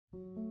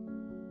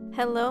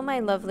Hello, my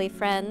lovely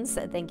friends.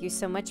 Thank you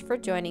so much for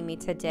joining me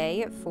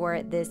today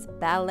for this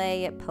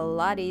Ballet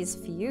Pilates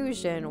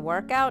fusion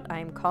workout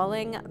I'm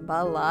calling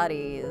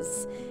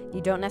Ballates.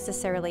 You don't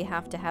necessarily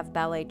have to have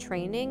ballet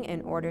training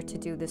in order to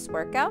do this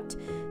workout,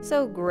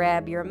 so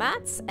grab your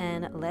mats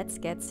and let's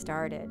get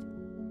started.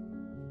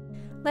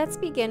 Let's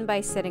begin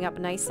by sitting up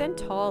nice and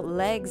tall,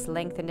 legs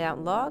lengthened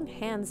out long,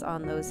 hands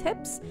on those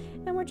hips,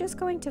 and we're just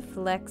going to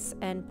flex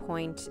and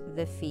point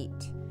the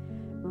feet.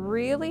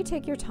 Really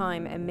take your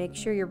time and make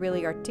sure you're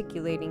really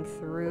articulating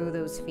through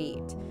those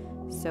feet.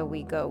 So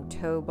we go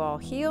toe, ball,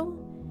 heel,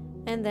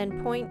 and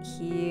then point,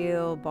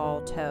 heel,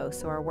 ball, toe.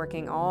 So we're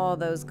working all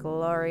those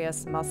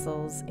glorious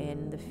muscles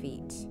in the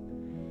feet.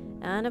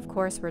 And of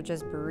course, we're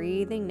just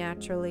breathing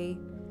naturally.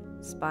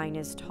 Spine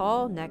is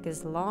tall, neck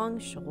is long,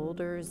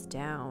 shoulders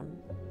down.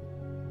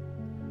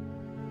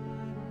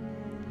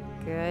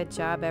 Good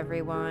job,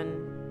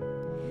 everyone.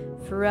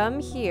 From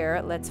here,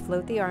 let's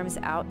float the arms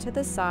out to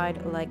the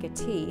side like a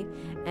T,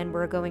 and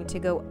we're going to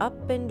go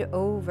up and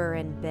over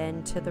and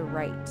bend to the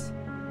right.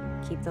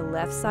 Keep the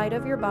left side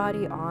of your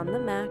body on the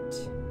mat.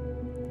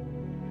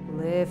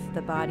 Lift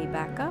the body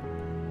back up,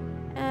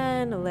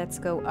 and let's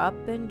go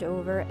up and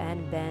over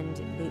and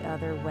bend the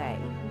other way.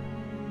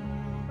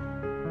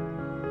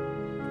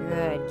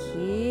 Good.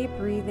 Keep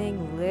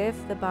breathing.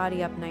 Lift the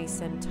body up nice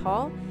and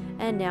tall,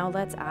 and now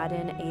let's add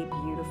in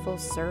a beautiful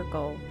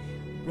circle.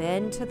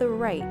 Bend to the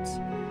right,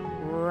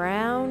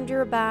 round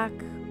your back,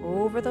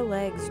 over the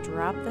legs,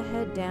 drop the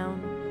head down,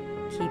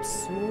 keep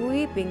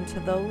sweeping to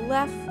the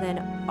left, then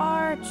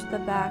arch the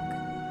back,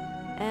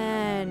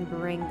 and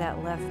bring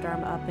that left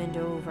arm up and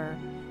over.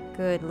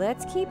 Good,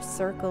 let's keep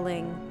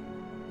circling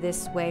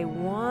this way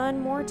one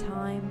more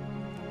time.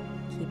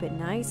 Keep it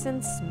nice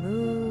and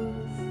smooth.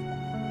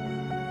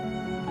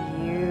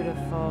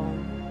 Beautiful.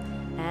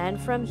 And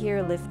from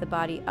here, lift the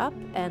body up,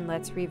 and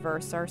let's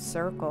reverse our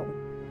circle.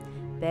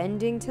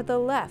 Bending to the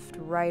left,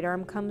 right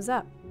arm comes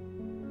up.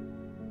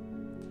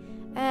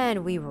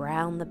 And we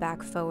round the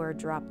back forward,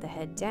 drop the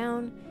head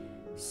down,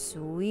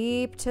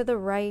 sweep to the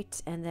right,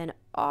 and then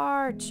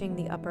arching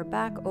the upper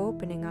back,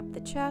 opening up the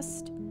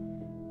chest.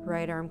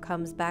 Right arm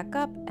comes back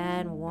up,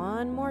 and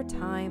one more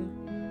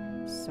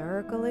time,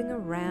 circling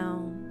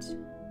around.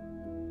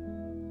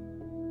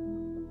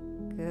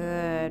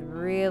 Good,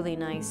 really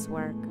nice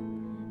work.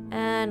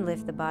 And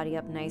lift the body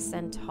up nice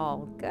and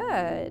tall.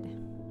 Good.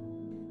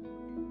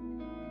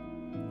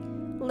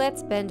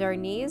 Let's bend our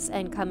knees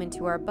and come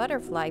into our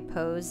butterfly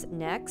pose.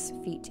 Next,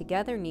 feet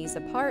together, knees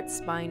apart,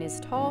 spine is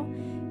tall.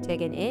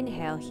 Take an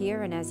inhale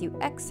here, and as you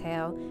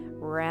exhale,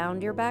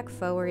 round your back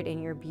forward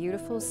in your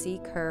beautiful C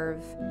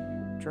curve.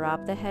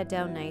 Drop the head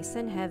down nice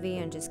and heavy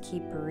and just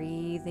keep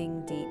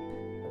breathing deep.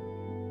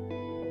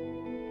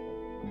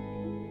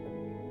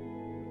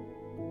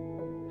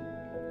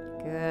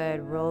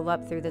 Good. Roll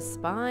up through the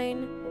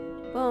spine,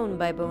 bone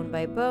by bone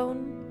by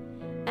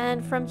bone.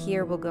 And from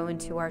here, we'll go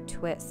into our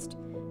twist.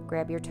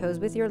 Grab your toes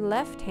with your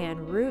left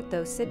hand, root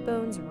those sit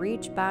bones,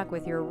 reach back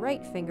with your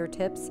right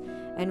fingertips,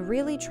 and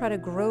really try to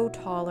grow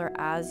taller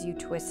as you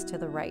twist to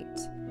the right.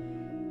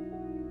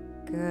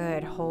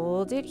 Good.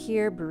 Hold it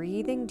here,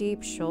 breathing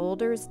deep,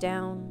 shoulders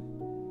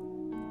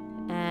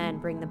down.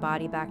 And bring the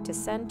body back to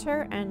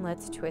center, and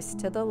let's twist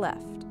to the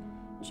left.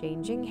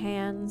 Changing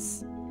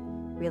hands.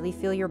 Really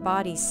feel your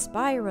body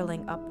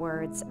spiraling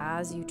upwards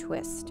as you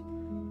twist.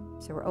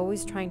 So we're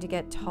always trying to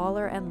get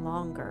taller and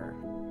longer.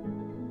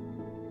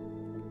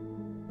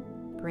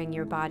 Bring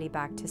your body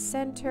back to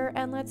center,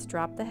 and let's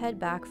drop the head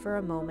back for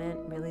a moment.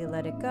 Really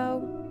let it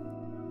go.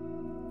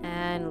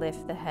 And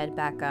lift the head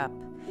back up.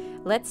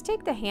 Let's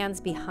take the hands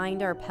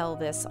behind our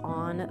pelvis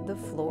on the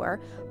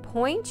floor.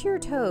 Point your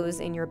toes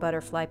in your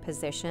butterfly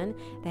position,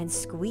 then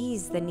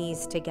squeeze the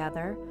knees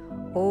together.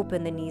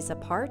 Open the knees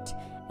apart,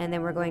 and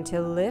then we're going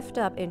to lift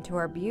up into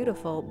our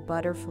beautiful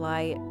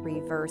butterfly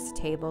reverse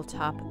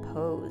tabletop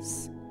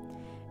pose.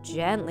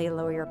 Gently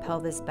lower your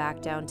pelvis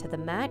back down to the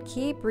mat.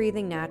 Keep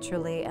breathing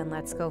naturally, and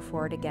let's go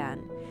forward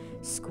again.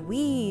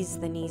 Squeeze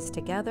the knees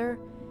together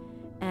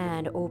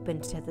and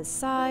open to the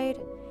side.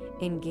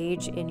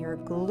 Engage in your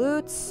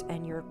glutes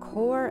and your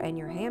core and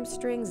your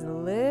hamstrings.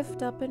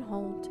 Lift up and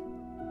hold.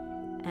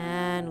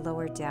 And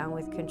lower down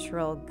with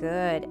control.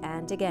 Good.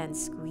 And again,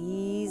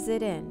 squeeze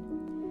it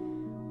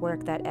in.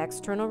 Work that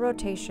external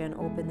rotation.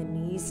 Open the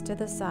knees to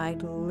the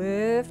side.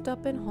 Lift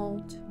up and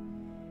hold.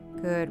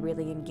 Good,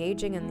 really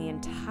engaging in the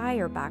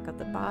entire back of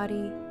the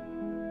body.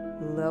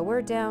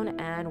 Lower down,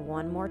 and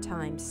one more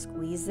time,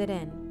 squeeze it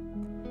in.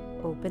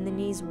 Open the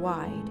knees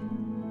wide.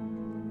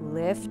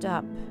 Lift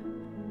up.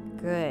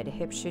 Good,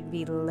 hips should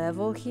be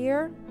level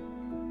here.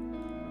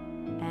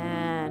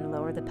 And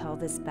lower the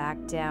pelvis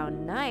back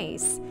down.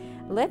 Nice.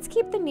 Let's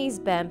keep the knees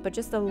bent, but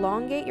just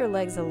elongate your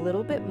legs a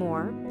little bit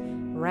more.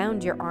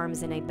 Round your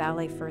arms in a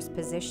ballet first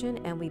position,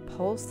 and we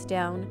pulse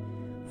down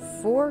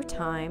 4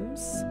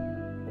 times.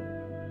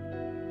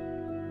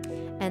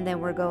 And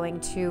then we're going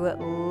to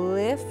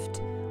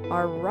lift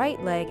our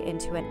right leg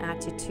into an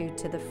attitude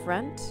to the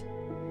front.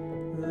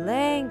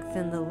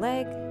 Lengthen the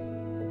leg,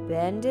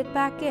 bend it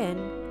back in,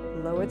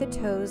 lower the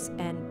toes,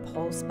 and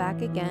pulse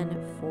back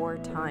again 4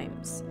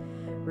 times.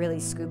 Really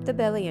scoop the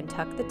belly and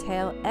tuck the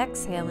tail,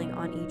 exhaling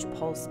on each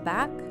pulse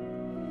back.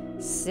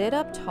 Sit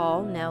up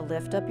tall. Now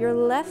lift up your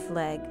left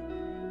leg.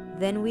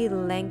 Then we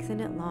lengthen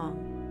it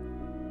long.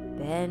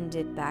 Bend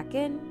it back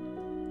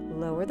in,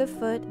 lower the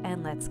foot,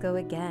 and let's go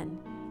again.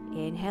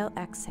 Inhale,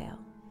 exhale,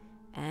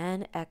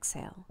 and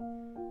exhale.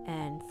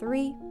 And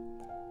 3,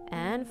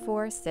 and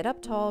 4. Sit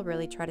up tall.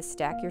 Really try to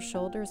stack your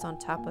shoulders on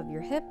top of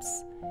your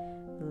hips.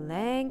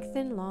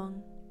 Lengthen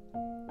long.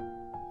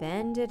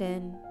 Bend it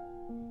in.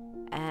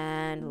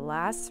 And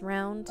last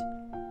round,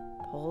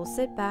 pulse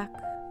it back.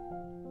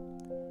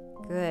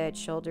 Good.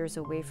 Shoulders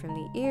away from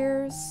the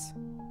ears.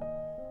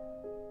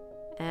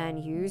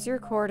 And use your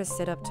core to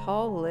sit up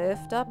tall.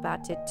 Lift up,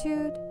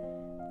 attitude.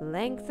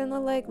 Lengthen the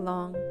leg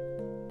long.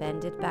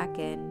 Bend it back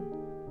in.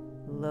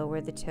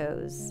 Lower the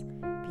toes.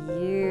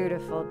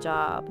 Beautiful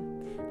job.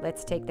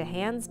 Let's take the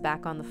hands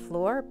back on the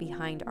floor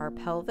behind our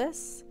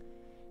pelvis.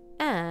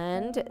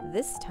 And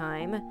this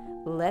time,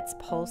 let's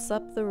pulse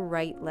up the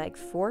right leg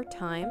 4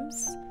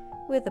 times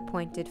with a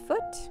pointed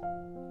foot.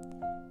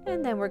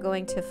 And then we're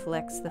going to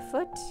flex the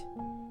foot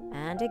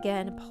and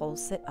again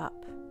pulse it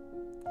up.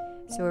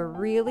 So we're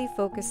really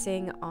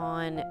focusing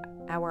on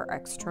our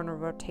external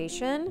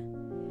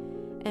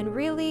rotation, and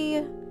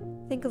really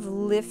think of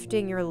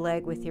lifting your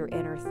leg with your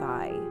inner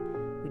thigh.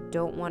 We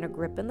don't want to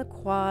grip in the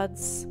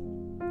quads,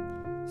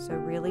 so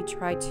really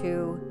try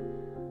to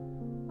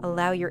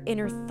allow your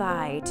inner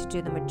thigh to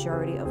do the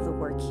majority of the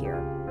work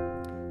here.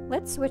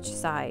 Let's switch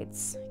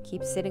sides.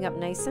 Keep sitting up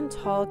nice and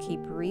tall. Keep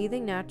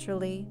breathing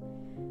naturally.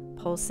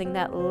 Pulsing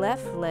that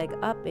left leg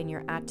up in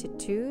your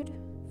attitude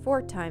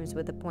 4 times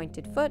with a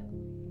pointed foot.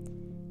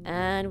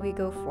 And we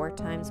go 4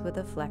 times with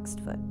a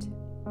flexed foot.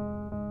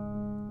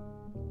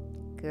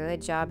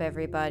 Good job,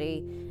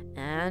 everybody.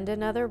 And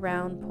another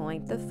round.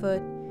 Point the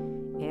foot.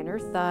 Inner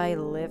thigh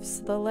lifts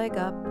the leg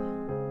up.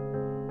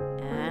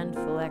 And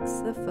flex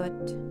the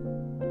foot.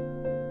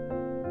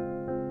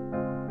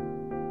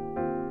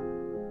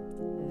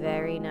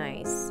 Very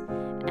nice.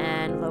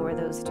 And lower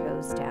those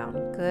toes down.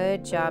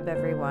 Good job,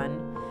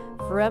 everyone.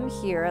 From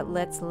here,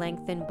 let's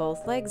lengthen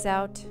both legs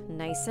out,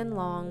 nice and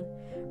long.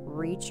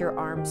 Reach your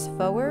arms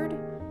forward.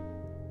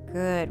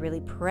 Good.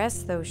 Really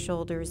press those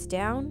shoulders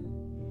down.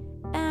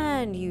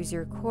 And use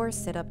your core.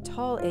 Sit up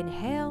tall.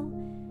 Inhale.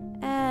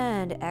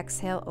 And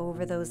exhale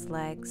over those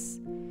legs.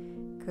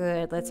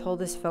 Good. Let's hold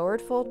this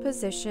forward fold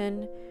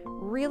position.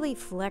 Really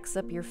flex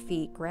up your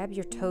feet. Grab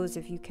your toes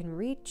if you can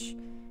reach.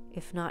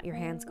 If not, your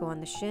hands go on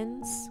the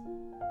shins.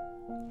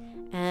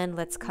 And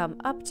let's come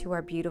up to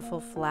our beautiful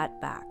flat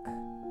back.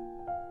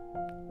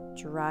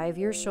 Drive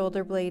your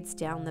shoulder blades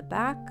down the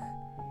back.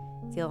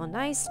 Feel a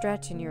nice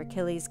stretch in your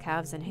Achilles,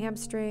 calves, and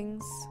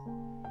hamstrings.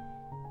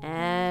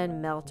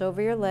 And melt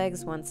over your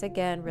legs once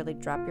again. Really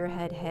drop your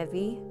head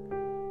heavy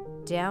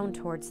down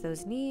towards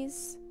those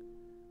knees.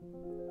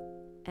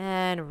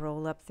 And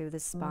roll up through the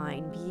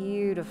spine.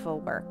 Beautiful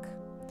work.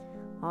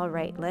 All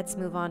right, let's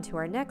move on to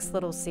our next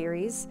little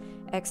series.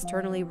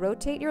 Externally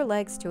rotate your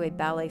legs to a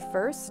ballet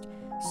first,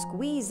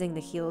 squeezing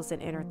the heels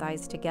and inner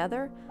thighs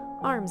together,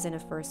 arms in a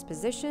first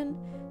position.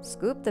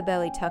 Scoop the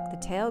belly, tuck the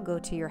tail, go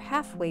to your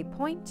halfway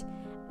point,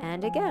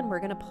 and again, we're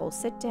gonna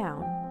pulse it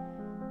down.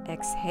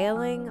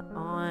 Exhaling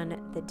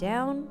on the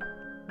down.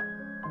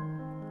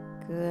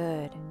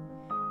 Good.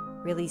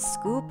 Really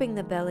scooping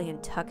the belly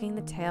and tucking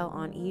the tail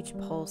on each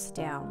pulse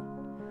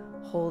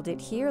down. Hold it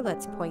here.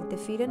 Let's point the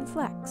feet and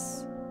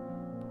flex.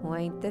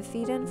 Point the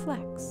feet and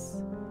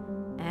flex.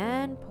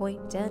 And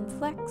point and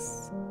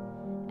flex.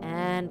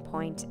 And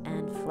point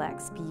and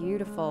flex.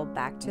 Beautiful.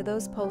 Back to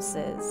those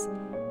pulses.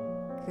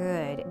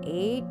 Good.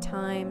 8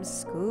 times,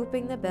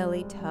 scooping the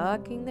belly,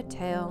 tucking the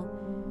tail,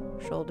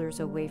 shoulders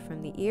away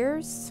from the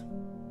ears.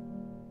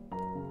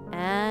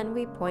 And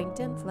we point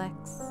and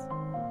flex.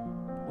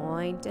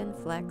 Point and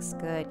flex.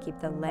 Good. Keep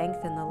the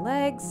length in the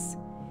legs.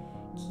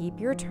 Keep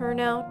your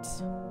turnout.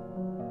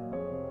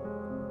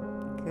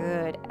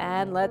 Good.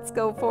 And let's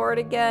go forward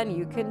again.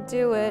 You can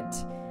do it.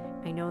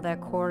 I know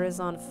that core is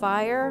on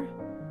fire,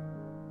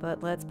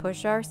 but let's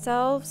push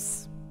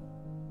ourselves.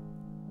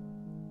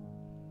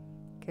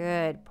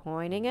 Good.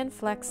 Pointing and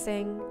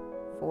flexing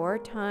 4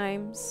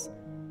 times.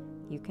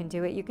 You can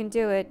do it. You can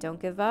do it. Don't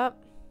give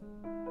up.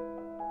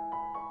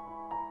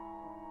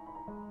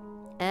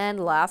 And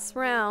last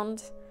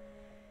round.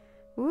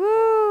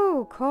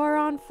 Woo! Core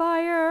on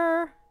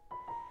fire.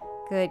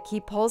 Good.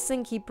 Keep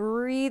pulsing, keep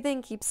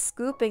breathing, keep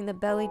scooping the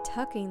belly,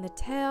 tucking the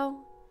tail.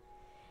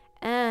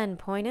 And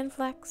point and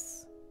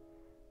flex.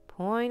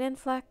 Point and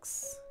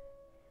flex.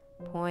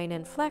 Point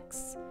and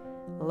flex.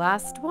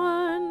 Last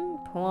one.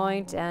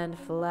 Point and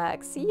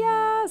flex.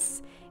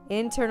 Yes!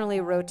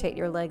 Internally rotate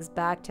your legs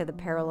back to the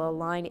parallel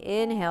line.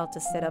 Inhale to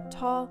sit up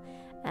tall.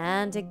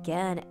 And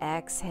again,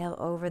 exhale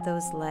over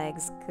those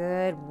legs.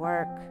 Good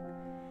work.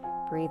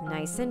 Breathe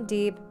nice and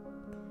deep.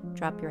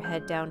 Drop your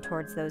head down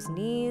towards those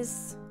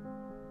knees.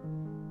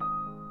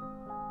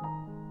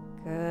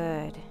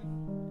 Good.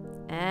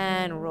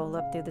 And roll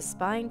up through the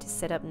spine to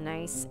sit up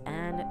nice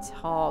and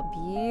tall.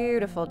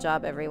 Beautiful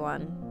job,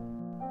 everyone.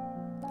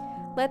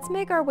 Let's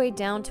make our way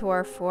down to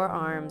our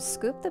forearms.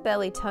 Scoop the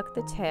belly, tuck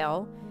the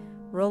tail,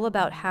 roll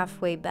about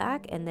halfway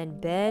back, and then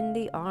bend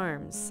the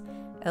arms.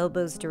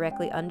 Elbows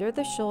directly under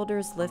the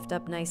shoulders, lift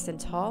up nice and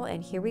tall.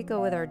 And here we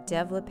go with our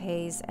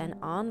développés and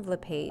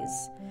enveloppés.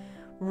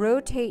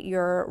 Rotate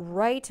your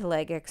right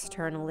leg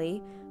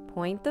externally,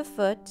 point the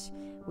foot.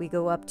 We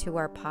go up to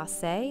our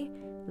passé.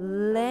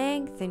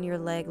 Lengthen your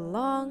leg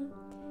long,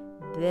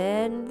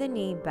 bend the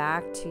knee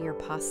back to your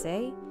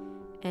passé,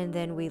 and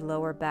then we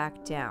lower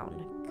back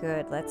down.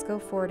 Good. Let's go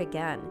forward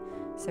again.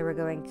 So we're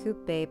going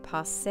coupé,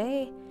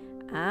 passé,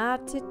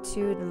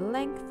 attitude,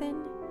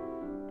 lengthen,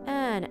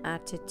 and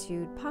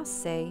attitude,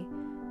 passé,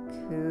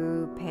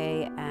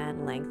 coupé,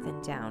 and lengthen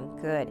down.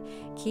 Good.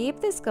 Keep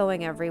this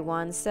going,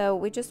 everyone. So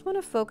we just want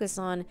to focus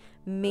on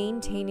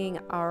maintaining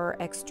our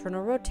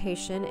external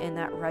rotation in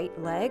that right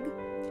leg.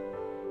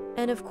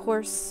 And of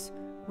course,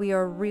 we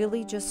are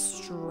really just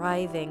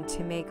striving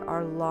to make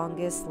our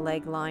longest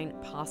leg line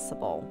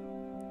possible.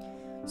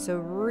 So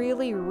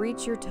really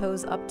reach your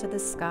toes up to the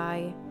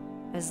sky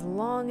as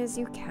long as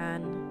you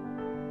can.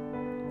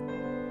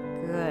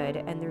 Good.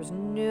 And there's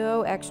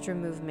no extra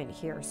movement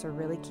here, so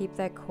really keep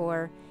that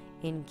core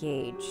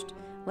engaged.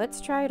 Let's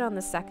try it on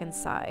the second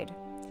side.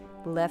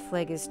 Left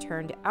leg is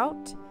turned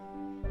out,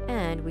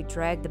 and we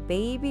drag the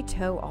baby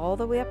toe all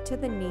the way up to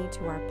the knee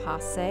to our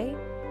passé.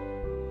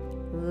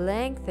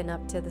 Lengthen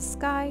up to the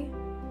sky,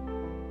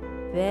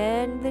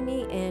 bend the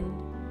knee in,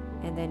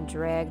 and then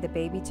drag the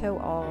baby toe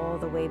all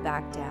the way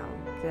back down.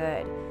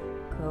 Good.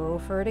 Go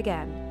for it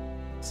again.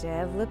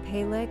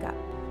 Développé leg up.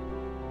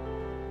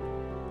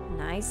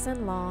 Nice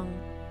and long,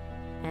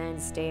 and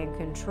stay in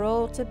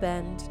control to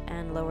bend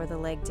and lower the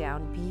leg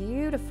down.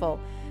 Beautiful.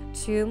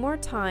 2 more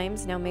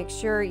times. Now make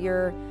sure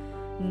you're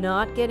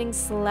not getting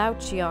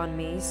slouchy on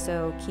me,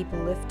 so keep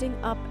lifting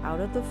up out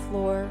of the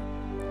floor.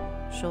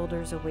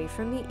 Shoulders away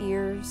from the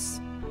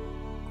ears.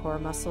 Core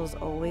muscles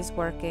always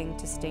working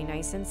to stay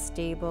nice and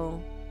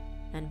stable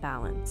and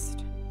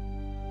balanced.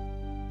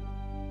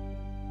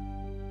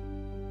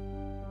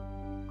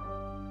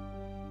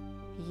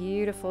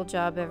 Beautiful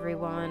job,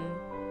 everyone.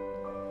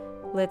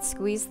 Let's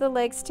squeeze the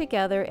legs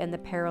together in the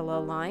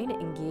parallel line.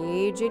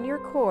 Engage in your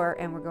core,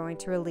 and we're going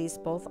to release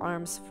both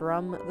arms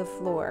from the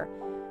floor.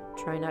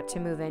 Try not to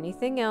move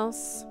anything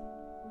else.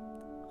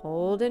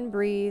 Hold and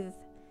breathe.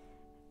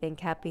 Think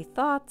happy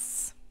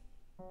thoughts.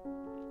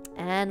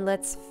 And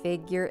let's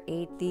figure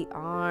 8 the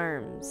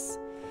arms.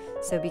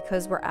 So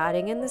because we're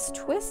adding in this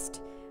twist,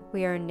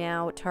 we are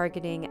now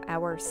targeting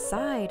our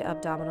side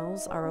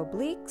abdominals, our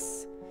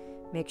obliques.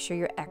 Make sure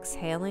you're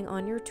exhaling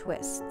on your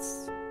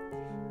twists.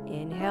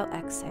 Inhale,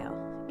 exhale.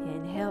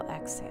 Inhale,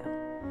 exhale.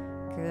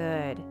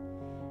 Good.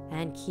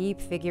 And keep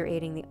figure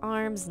 8ing the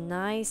arms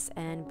nice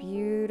and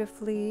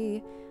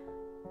beautifully.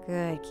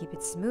 Good. Keep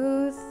it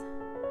smooth.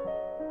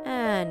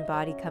 And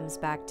body comes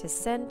back to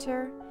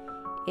center.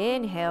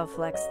 Inhale,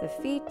 flex the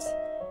feet.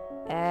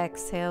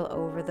 Exhale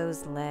over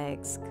those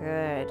legs.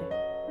 Good.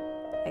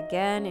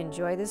 Again,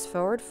 enjoy this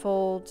forward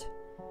fold.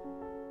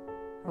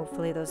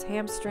 Hopefully those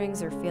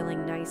hamstrings are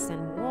feeling nice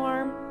and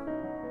warm.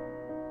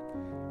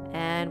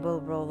 And we'll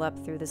roll up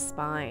through the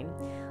spine.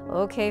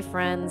 Okay,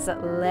 friends,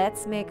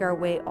 let's make our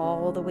way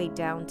all the way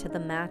down to the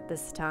mat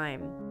this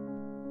time.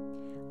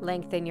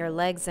 Lengthen your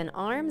legs and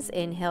arms.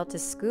 Inhale to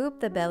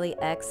scoop the belly.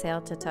 Exhale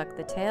to tuck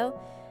the tail.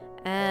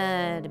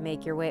 And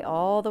make your way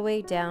all the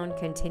way down.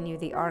 Continue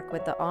the arc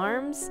with the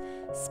arms.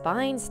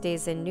 Spine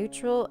stays in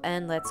neutral.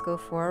 And let's go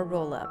for a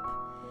roll up.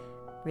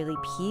 Really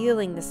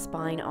peeling the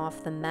spine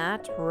off the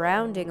mat.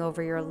 Rounding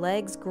over your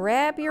legs.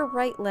 Grab your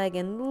right leg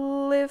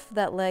and lift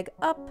that leg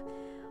up.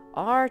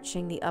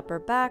 Arching the upper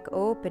back.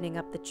 Opening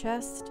up the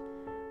chest.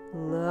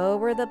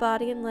 Lower the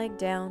body and leg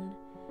down.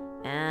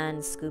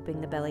 And scooping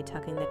the belly,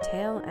 tucking the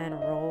tail, and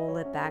roll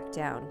it back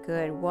down.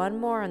 Good. One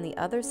more on the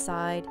other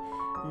side.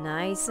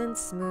 Nice and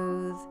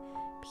smooth.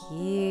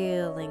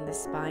 Peeling the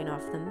spine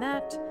off the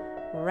mat.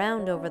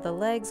 Round over the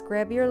legs.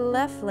 Grab your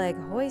left leg,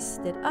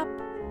 hoist it up.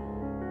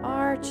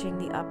 Arching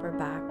the upper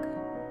back.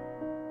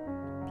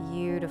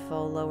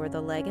 Beautiful. Lower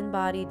the leg and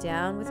body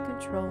down with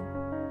control.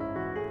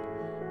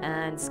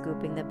 And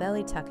scooping the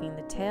belly, tucking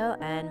the tail,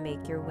 and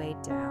make your way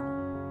down.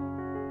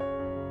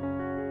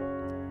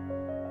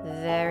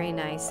 Very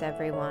nice,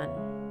 everyone.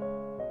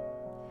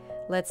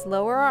 Let's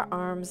lower our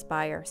arms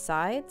by our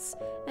sides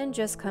and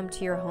just come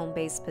to your home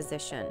base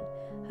position.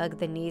 Hug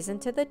the knees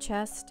into the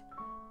chest.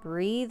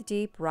 Breathe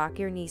deep. Rock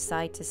your knees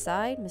side to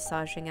side,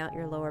 massaging out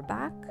your lower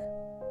back.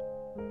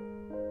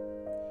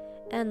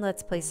 And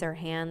let's place our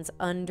hands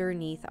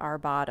underneath our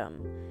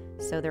bottom,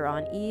 so they're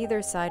on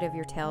either side of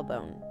your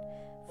tailbone.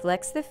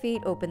 Flex the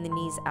feet, open the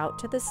knees out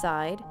to the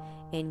side.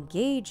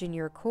 Engage in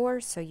your core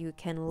so you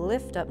can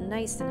lift up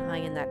nice and high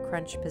in that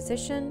crunch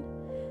position.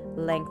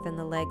 Lengthen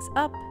the legs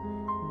up,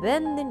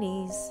 bend the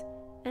knees,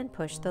 and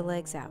push the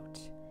legs out.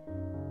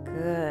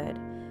 Good.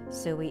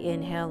 So we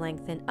inhale,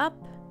 lengthen up.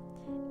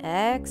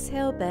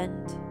 Exhale,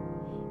 bend.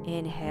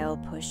 Inhale,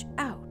 push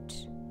out.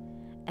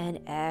 and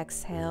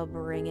exhale,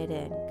 bring it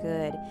in.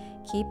 Good.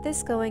 Keep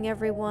this going,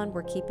 everyone.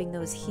 We're keeping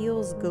those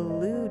heels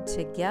glued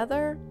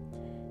together.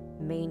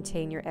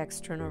 Maintain your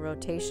external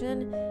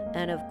rotation.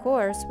 And of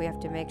course, we have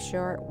to make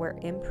sure we're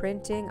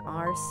imprinting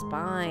our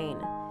spine.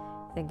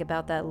 Think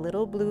about that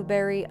little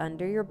blueberry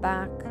under your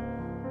back.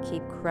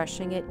 Keep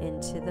crushing it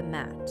into the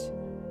mat.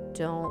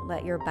 Don't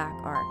let your back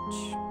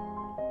arch.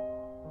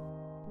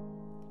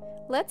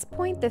 Let's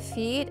point the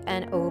feet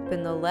and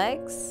open the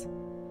legs.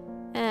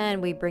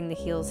 And we bring the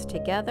heels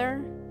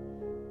together.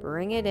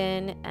 Bring it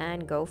in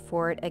and go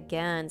for it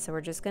again. So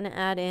we're just going to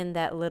add in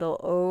that little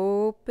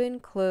open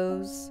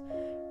close,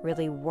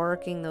 really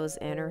working those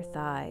inner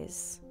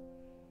thighs.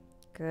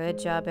 Good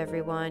job,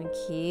 everyone.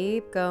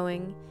 Keep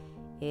going.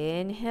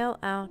 Inhale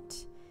out.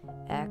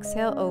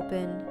 Exhale,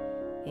 open.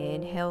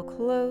 Inhale,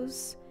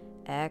 close.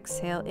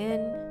 Exhale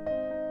in.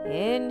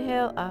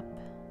 Inhale up.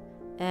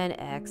 And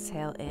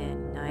exhale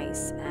in.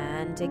 Nice.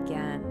 And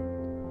again.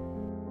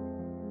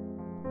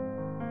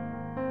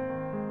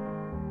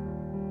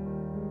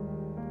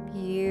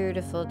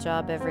 Beautiful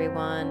job,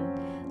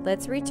 everyone.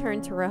 Let's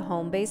return to our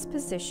home-based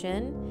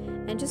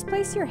position and just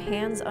place your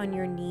hands on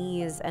your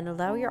knees and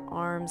allow your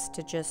arms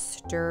to just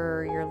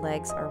stir your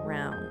legs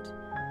around.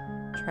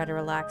 Try to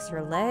relax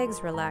your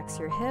legs, relax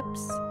your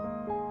hips.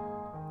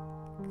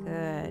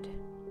 Good.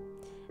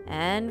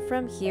 And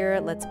from here,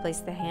 let's place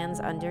the hands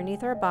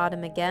underneath our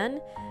bottom again.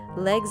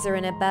 Legs are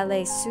in a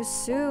ballet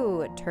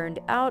sous-sus, turned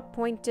out,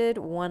 pointed,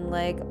 one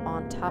leg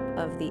on top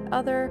of the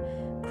other.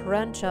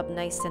 Crunch up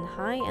nice and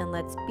high, and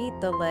let's beat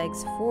the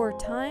legs 4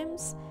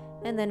 times,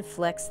 and then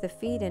flex the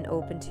feet and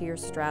open to your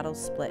straddle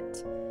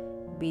split.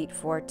 Beat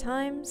 4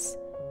 times,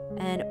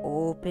 and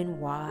open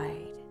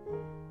wide.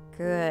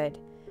 Good.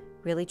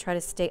 Really try to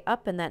stay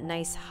up in that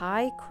nice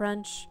high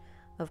crunch.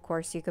 Of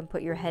course, you can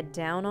put your head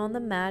down on the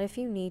mat if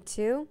you need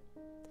to.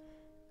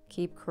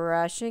 Keep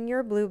crushing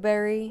your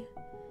blueberry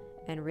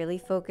and really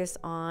focus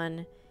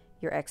on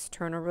your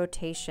external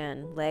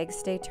rotation. Legs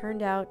stay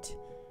turned out,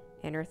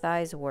 inner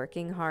thighs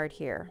working hard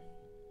here.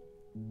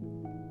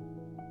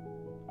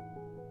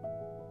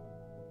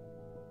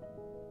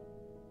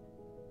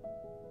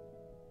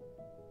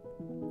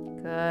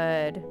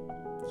 Good.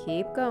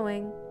 Keep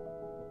going.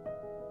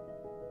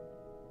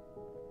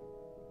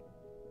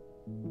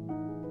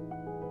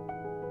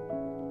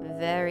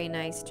 Very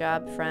nice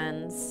job,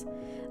 friends.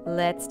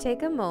 Let's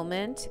take a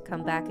moment,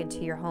 come back into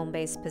your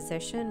home-based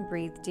position,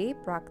 breathe deep,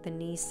 rock the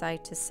knees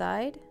side to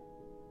side.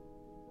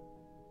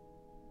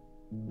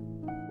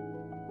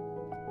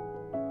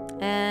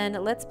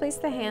 And let's place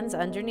the hands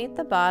underneath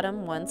the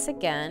bottom once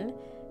again.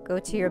 Go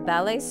to your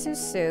ballet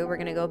sous-sus. We're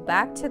going to go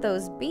back to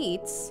those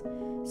beats.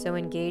 So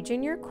engage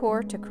in your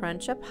core to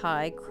crunch up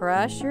high,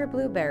 crush your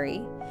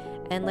blueberry,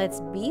 and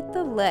let's beat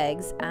the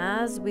legs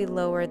as we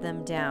lower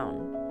them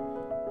down.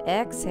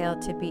 Exhale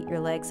to beat your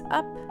legs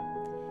up,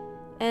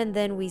 and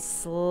then we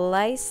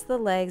slice the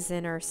legs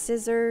in our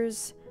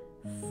scissors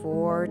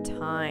 4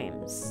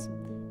 times,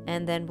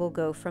 and then we'll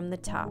go from the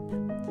top.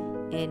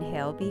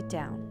 Inhale, beat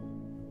down.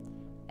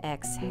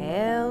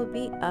 Exhale,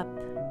 beat up,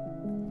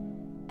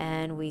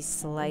 and we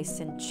slice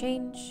and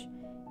change.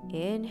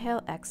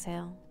 Inhale,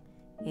 exhale.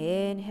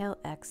 Inhale,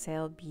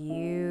 exhale.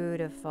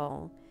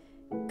 Beautiful.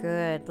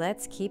 Good.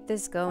 Let's keep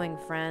this going,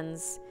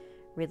 friends.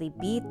 Really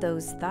beat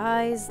those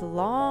thighs,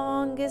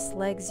 longest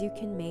legs you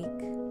can make.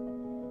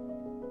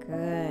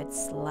 Good.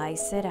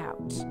 Slice it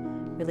out.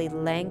 Really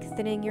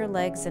lengthening your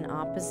legs in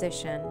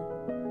opposition.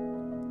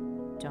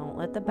 Don't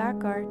let the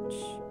back arch.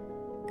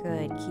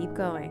 Good. Keep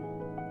going.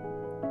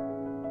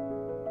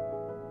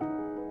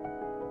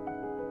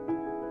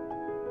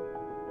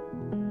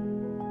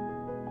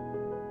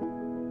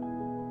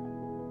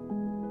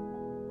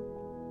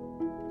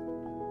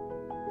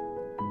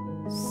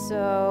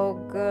 So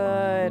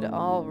good.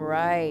 All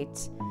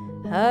right.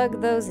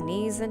 Hug those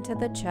knees into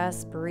the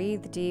chest.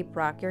 Breathe deep.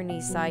 Rock your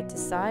knees side to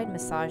side.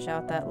 Massage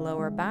out that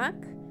lower back.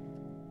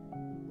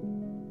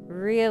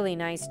 Really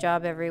nice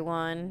job,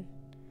 everyone.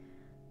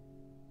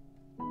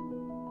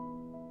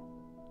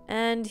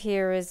 And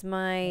here is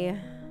my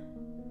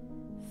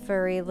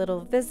furry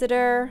little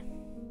visitor.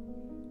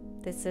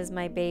 This is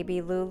my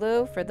baby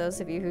Lulu, for those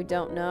of you who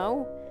don't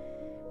know.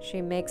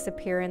 She makes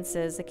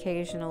appearances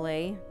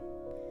occasionally,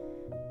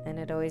 and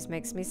it always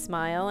makes me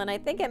smile, and I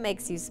think it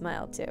makes you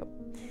smile too.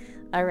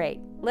 All right,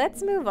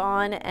 let's move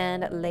on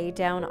and lay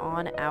down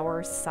on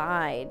our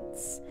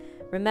sides.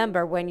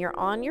 Remember, when you're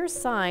on your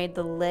side,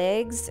 the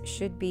legs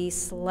should be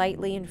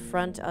slightly in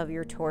front of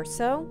your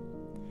torso.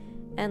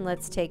 And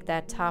let's take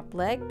that top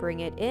leg,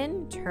 bring it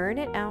in, turn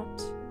it out,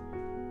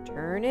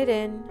 turn it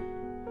in,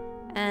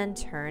 and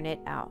turn it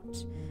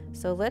out.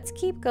 So let's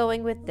keep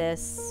going with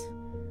this.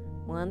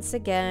 Once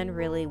again,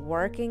 really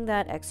working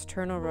that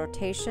external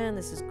rotation.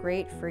 This is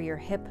great for your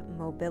hip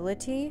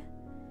mobility.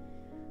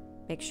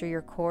 Make sure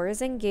your core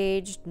is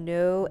engaged,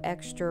 no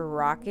extra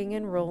rocking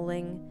and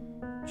rolling,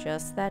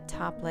 just that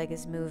top leg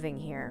is moving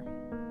here.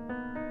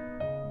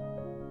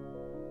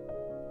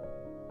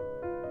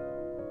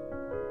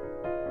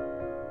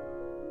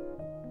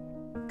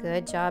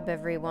 Good job,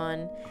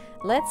 everyone.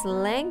 Let's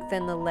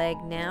lengthen the leg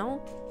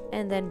now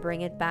and then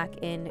bring it back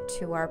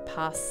into our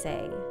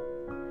passe.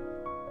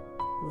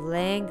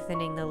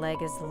 Lengthening the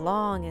leg as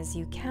long as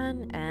you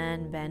can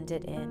and bend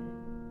it in.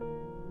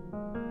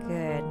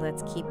 Good.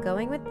 Let's keep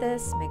going with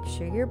this. Make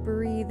sure you're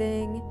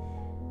breathing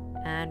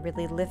and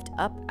really lift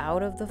up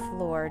out of the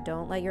floor.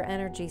 Don't let your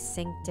energy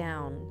sink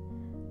down.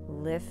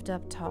 Lift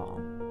up tall.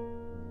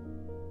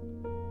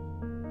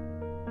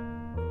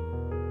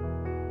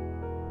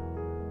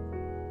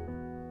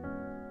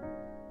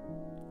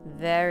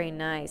 Very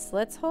nice.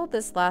 Let's hold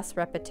this last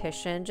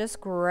repetition. Just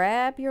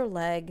grab your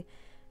leg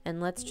and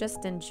let's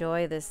just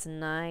enjoy this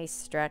nice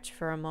stretch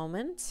for a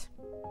moment.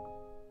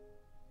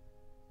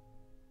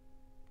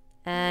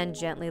 And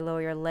gently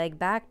lower your leg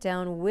back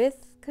down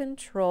with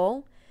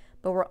control,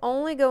 but we're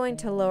only going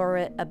to lower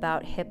it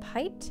about hip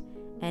height.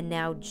 And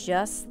now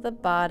just the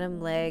bottom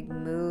leg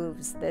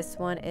moves. This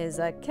one is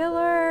a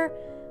killer,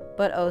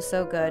 but oh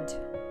so good.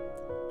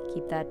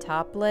 Keep that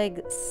top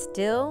leg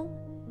still.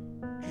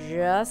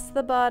 Just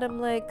the bottom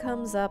leg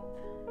comes up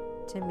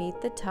to meet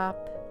the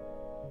top.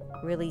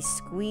 Really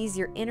squeeze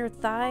your inner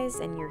thighs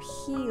and your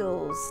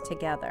heels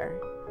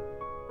together.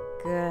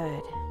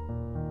 Good.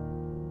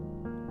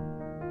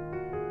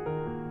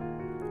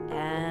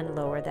 And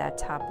lower that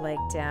top leg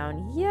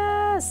down.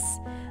 Yes!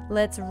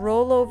 Let's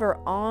roll over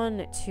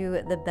on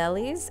to the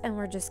bellies, and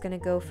we're just going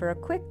to go for a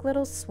quick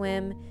little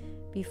swim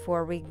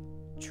before we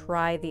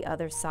try the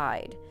other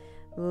side.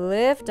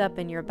 Lift up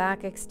in your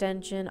back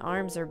extension,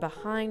 arms are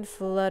behind,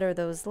 flutter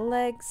those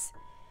legs.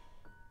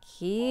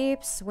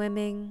 Keep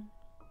swimming.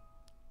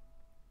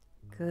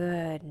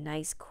 Good,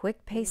 nice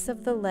quick pace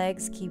of the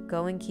legs. Keep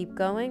going, keep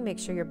going. Make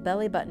sure your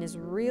belly button is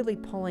really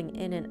pulling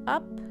in and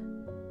up.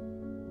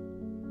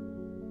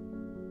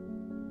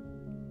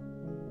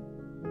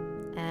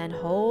 And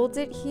hold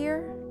it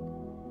here.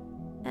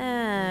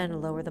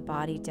 And lower the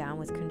body down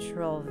with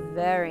control.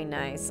 Very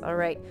nice. All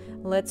right,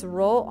 let's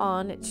roll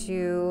on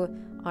to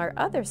our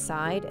other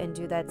side and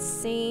do that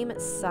same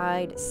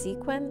side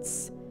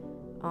sequence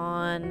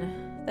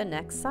on the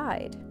next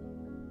side.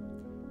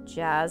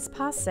 Jazz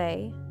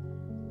passe,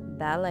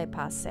 ballet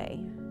passe.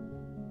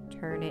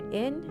 Turn it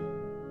in,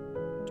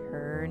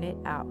 turn it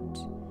out.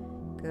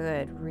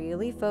 Good.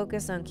 Really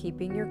focus on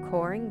keeping your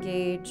core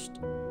engaged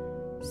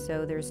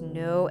so there's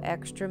no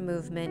extra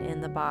movement in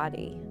the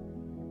body.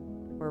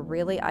 We're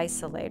really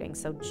isolating,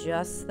 so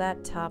just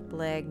that top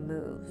leg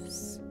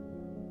moves.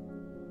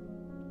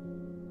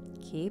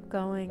 Keep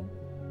going.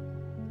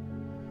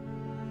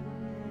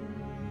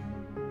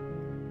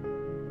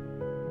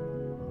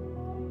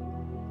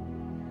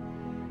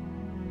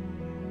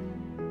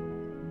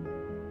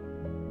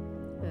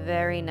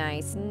 Very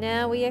nice.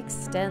 Now we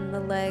extend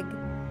the leg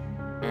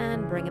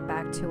and bring it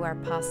back to our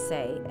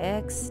passe.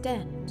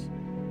 Extend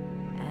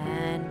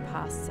and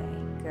passe.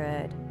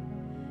 Good.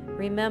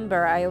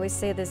 Remember, I always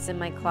say this in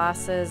my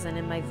classes and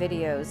in my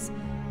videos,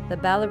 the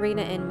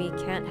ballerina in me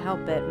can't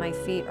help it. My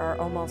feet are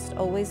almost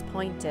always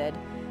pointed,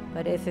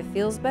 but if it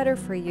feels better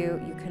for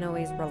you, you can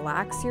always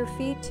relax your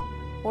feet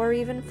or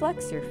even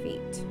flex your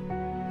feet.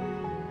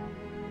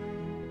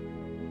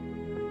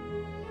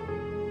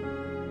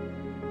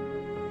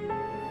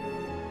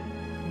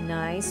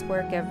 Nice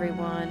work,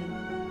 everyone.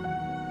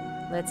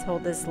 Let's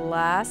hold this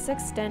last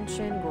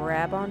extension.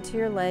 Grab onto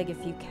your leg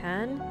if you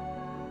can.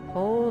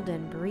 Hold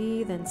and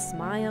breathe and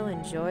smile.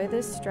 Enjoy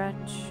this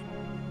stretch.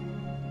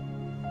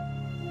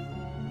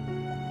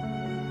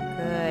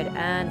 Good.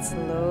 And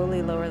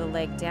slowly lower the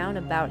leg down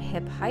about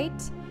hip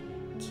height.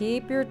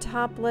 Keep your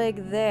top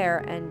leg there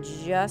and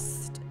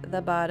just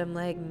the bottom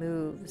leg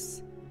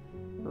moves.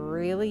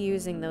 Really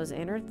using those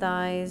inner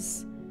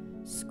thighs.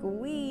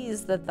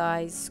 Squeeze the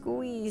thighs,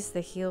 squeeze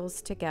the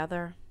heels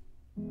together.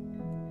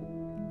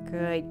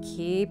 Good.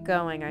 Keep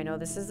going. I know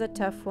this is a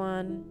tough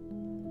one.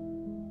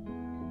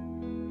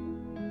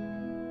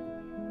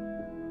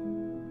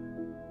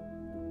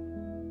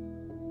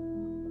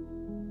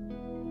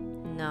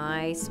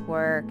 Nice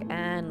work.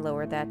 And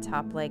lower that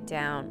top leg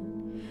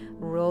down.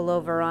 Roll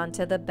over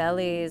onto the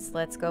bellies.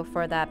 Let's go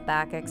for that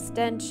back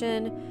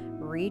extension.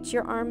 Reach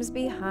your arms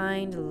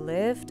behind.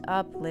 Lift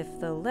up, lift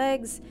the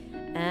legs,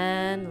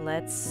 and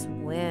let's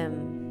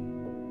swim.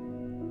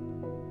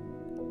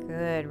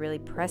 Good. Really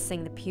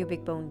pressing the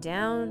pubic bone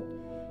down.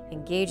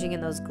 Engaging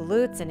in those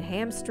glutes and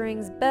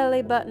hamstrings.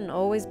 Belly button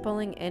always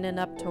pulling in and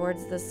up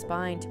towards the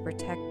spine to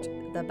protect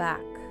the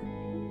back.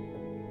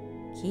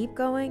 Keep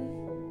going.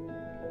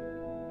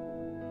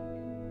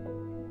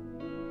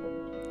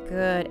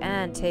 Good,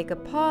 and take a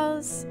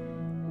pause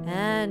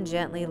and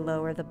gently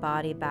lower the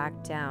body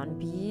back down.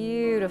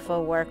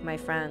 Beautiful work, my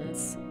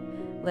friends.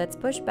 Let's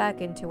push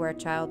back into our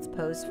child's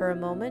pose for a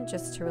moment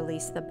just to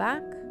release the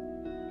back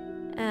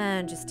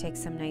and just take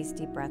some nice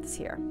deep breaths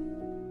here.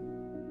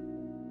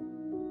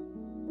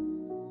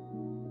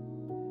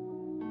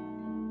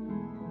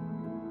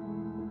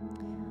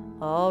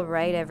 All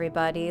right,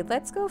 everybody,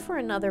 let's go for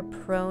another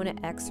prone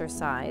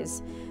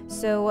exercise.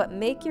 So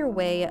make your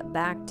way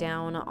back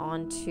down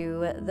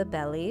onto the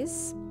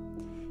bellies.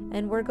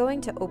 And we're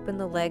going to open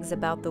the legs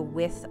about the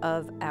width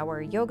of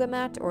our yoga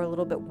mat or a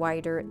little bit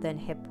wider than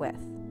hip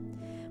width.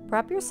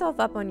 Prop yourself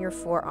up on your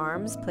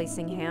forearms,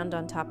 placing hand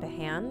on top of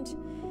hand.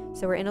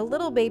 So we're in a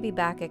little baby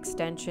back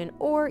extension,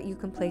 or you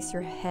can place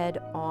your head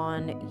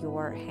on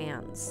your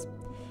hands.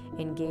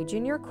 Engage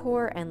in your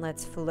core and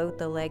let's float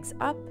the legs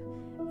up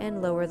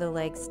and lower the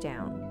legs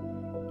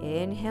down.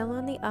 Inhale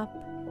on the up,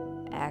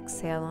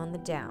 exhale on the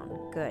down.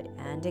 Good.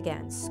 And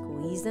again,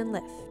 squeeze and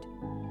lift.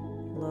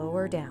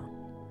 Lower down.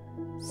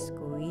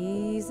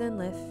 Squeeze and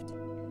lift.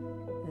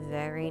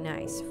 Very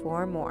nice.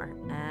 4 more.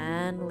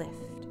 And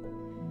lift.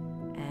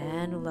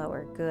 And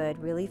lower. Good.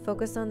 Really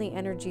focus on the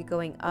energy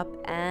going up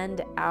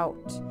and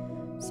out.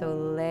 So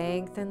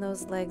lengthen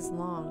those legs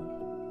long.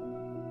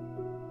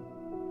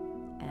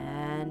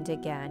 And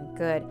again.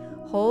 Good.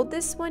 Hold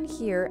this one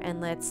here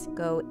and let's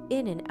go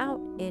in and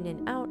out, in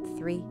and out.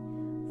 3,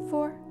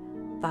 4,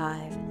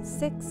 5,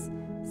 6,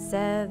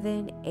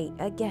 7, 8.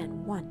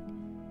 Again.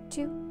 1,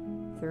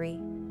 2, 3,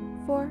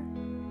 4,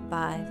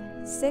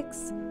 5,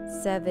 6,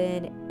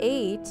 7,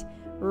 8.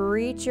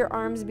 Reach your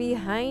arms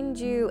behind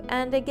you.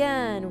 And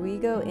again, we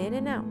go in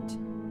and out.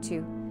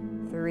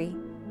 2, 3,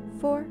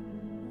 4,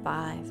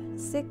 5,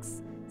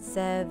 6,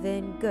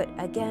 7. Good.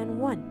 Again,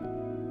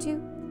 1,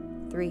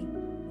 2, 3,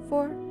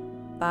 4,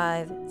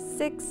 5,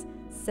 6,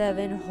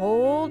 7.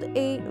 Hold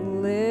 8.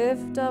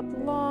 Lift up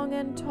long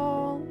and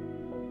tall.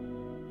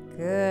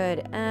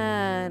 Good.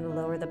 And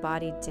lower the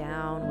body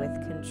down with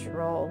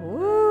control.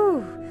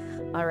 Woo!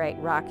 All right,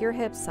 rock your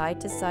hips side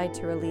to side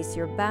to release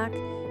your back.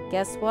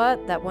 Guess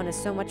what? That one is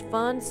so much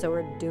fun, so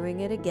we're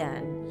doing it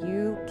again.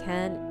 You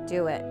can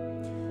do it.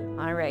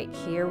 All right,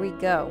 here we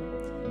go.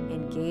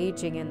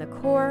 Engaging in the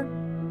core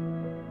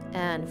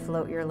and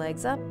float your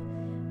legs up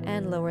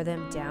and lower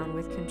them down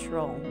with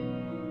control.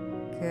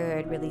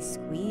 Good. Really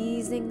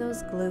squeezing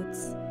those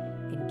glutes,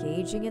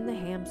 engaging in the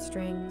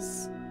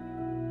hamstrings,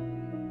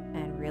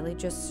 and really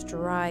just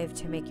strive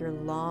to make your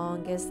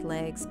longest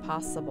legs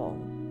possible.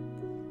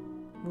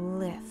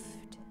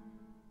 Lift.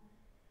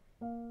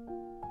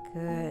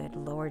 Good.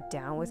 Lower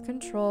down with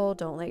control.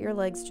 Don't let your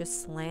legs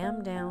just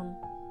slam down.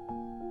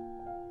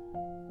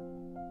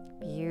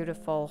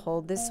 Beautiful.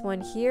 Hold this one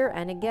here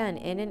and again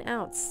in and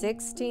out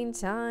 16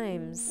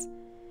 times.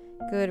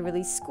 Good.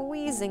 Really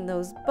squeezing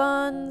those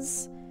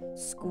buns,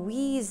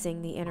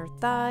 squeezing the inner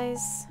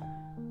thighs.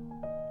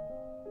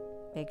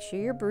 Make sure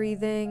you're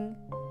breathing.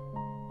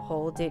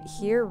 Hold it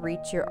here.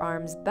 Reach your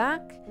arms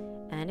back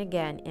and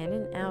again in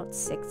and out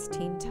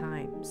 16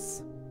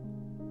 times.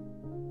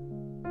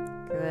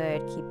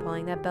 Good. Keep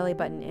pulling that belly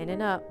button in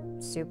and up.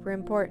 Super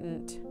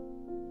important.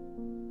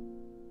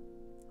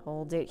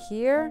 Hold it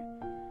here.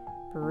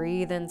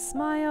 Breathe and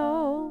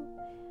smile.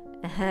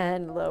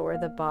 And lower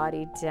the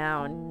body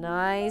down.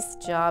 Nice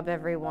job,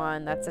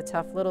 everyone. That's a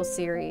tough little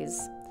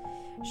series.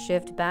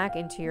 Shift back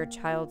into your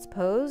child's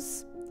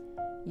pose.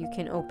 You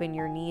can open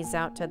your knees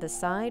out to the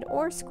side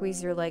or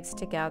squeeze your legs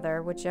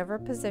together, whichever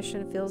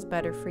position feels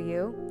better for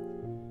you.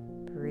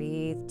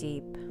 Breathe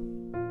deep.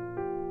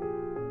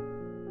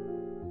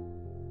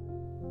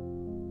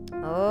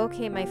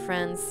 Okay, my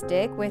friends,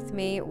 stick with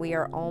me. We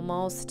are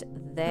almost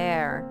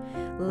there.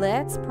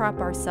 Let's prop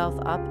ourselves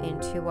up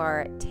into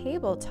our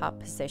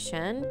tabletop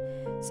position.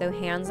 So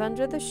hands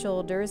under the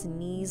shoulders,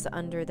 knees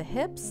under the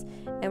hips,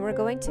 and we're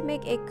going to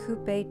make a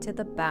coupe to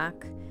the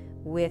back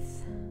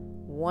with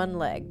one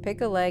leg.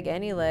 Pick a leg,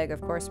 any leg.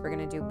 Of course, we're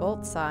going to do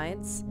both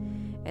sides.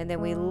 And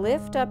then we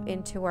lift up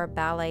into our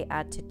ballet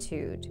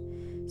attitude.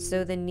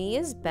 So the knee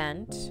is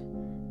bent.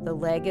 The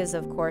leg is,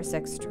 of course,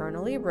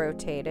 externally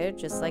rotated,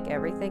 just like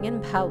everything in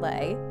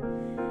ballet.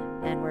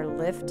 And we're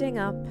lifting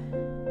up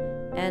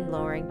and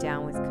lowering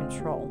down with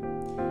control.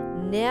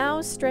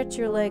 Now stretch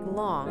your leg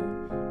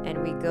long,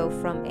 and we go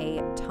from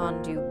a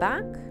tendu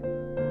back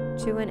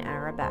to an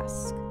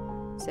arabesque.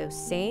 So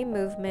same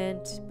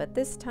movement, but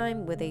this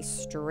time with a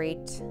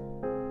straight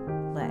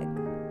leg.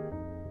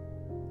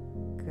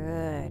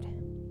 Good.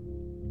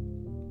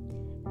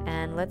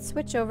 And let's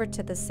switch over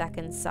to the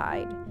second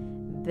side.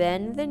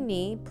 Bend the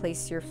knee,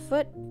 place your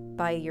foot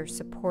by your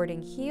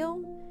supporting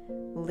heel,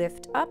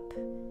 lift up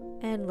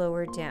and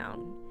lower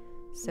down.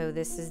 So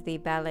this is the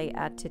ballet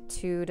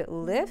attitude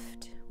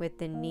lift with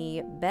the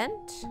knee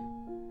bent.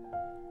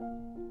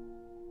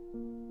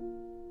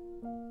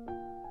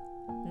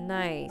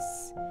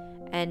 Nice.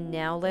 And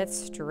now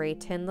let's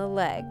straighten the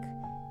leg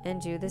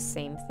and do the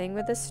same thing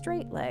with the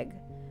straight leg.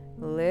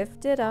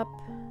 Lift it up,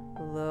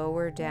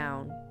 lower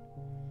down.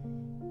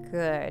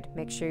 Good.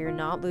 Make sure you're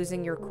not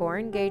losing your core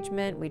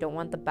engagement. We don't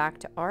want the back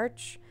to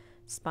arch.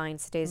 Spine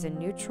stays in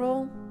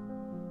neutral.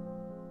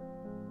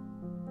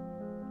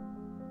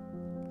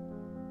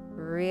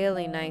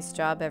 Really nice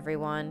job,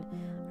 everyone.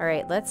 All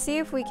right, let's see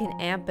if we can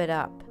amp it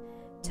up.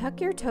 Tuck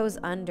your toes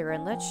under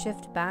and let's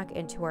shift back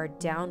into our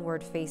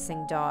downward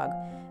facing dog.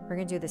 We're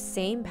going to do the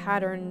same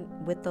pattern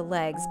with the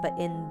legs, but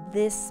in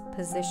this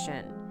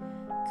position.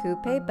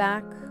 Coupe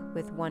back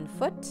with one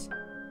foot.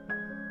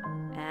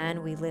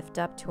 And we lift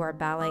up to our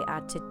ballet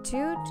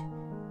attitude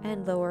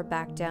and lower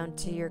back down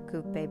to your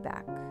coupe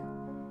back.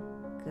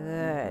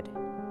 Good.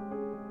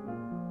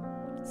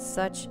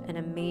 Such an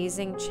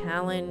amazing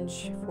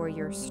challenge for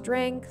your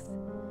strength,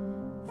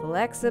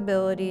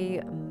 flexibility,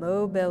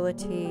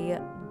 mobility,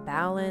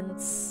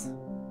 balance.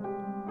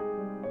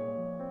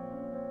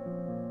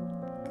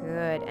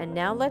 Good. And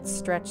now let's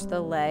stretch the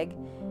leg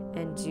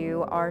and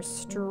do our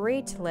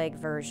straight leg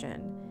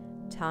version.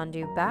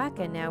 Tendu back,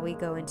 and now we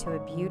go into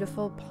a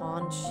beautiful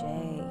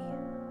penché.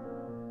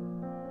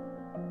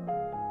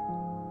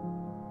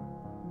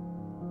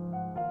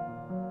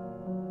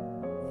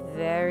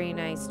 Very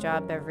nice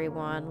job,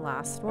 everyone.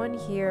 Last one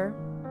here.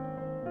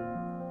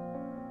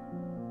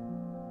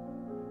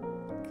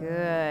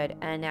 Good.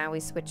 And now we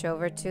switch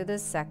over to the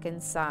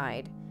second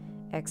side.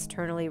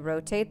 Externally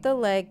rotate the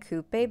leg,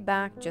 coupe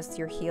back, just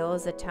your heel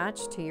is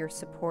attached to your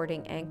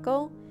supporting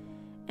ankle,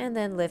 and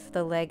then lift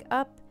the leg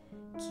up,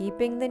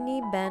 keeping the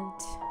knee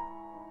bent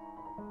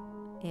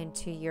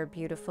into your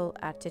beautiful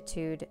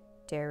attitude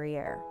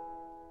derriere.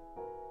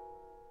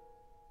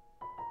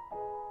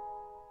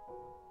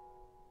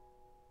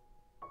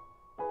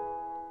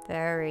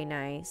 Very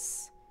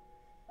nice.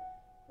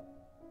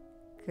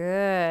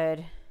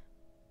 Good.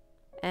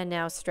 And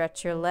now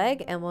stretch your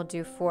leg, and we'll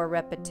do 4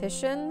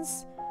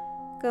 repetitions,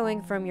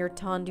 going from your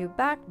tendu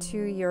back to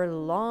your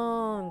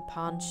long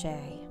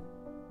penché.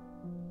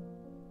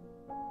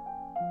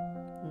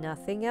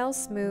 Nothing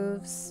else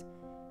moves.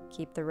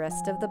 Keep the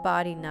rest of the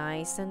body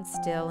nice and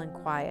still and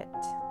quiet.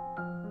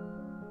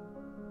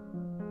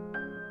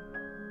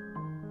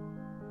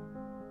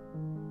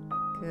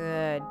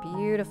 Good.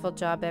 Beautiful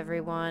job,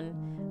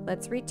 everyone.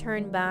 Let's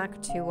return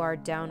back to our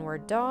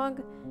downward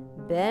dog.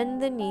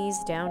 Bend the knees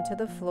down to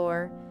the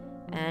floor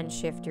and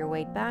shift your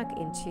weight back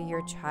into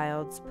your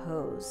child's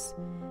pose.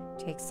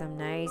 Take some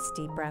nice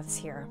deep breaths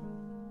here.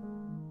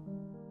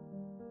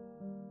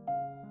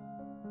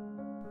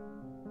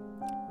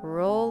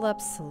 Roll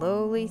up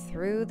slowly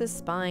through the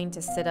spine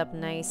to sit up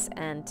nice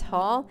and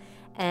tall.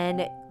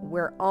 And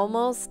we're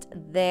almost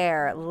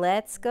there.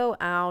 Let's go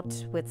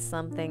out with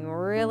something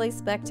really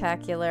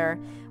spectacular.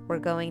 We're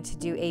going to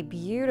do a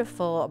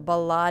beautiful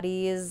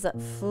Ballates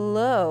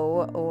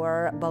flow,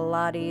 or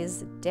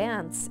Ballates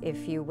dance,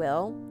 if you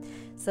will.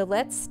 So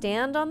let's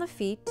stand on the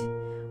feet,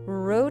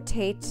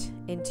 rotate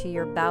into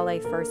your ballet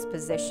first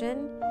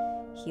position,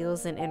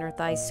 heels and inner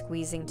thighs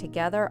squeezing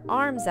together,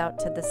 arms out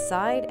to the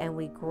side, and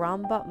we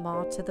grand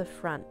battement to the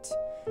front.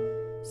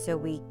 So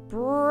we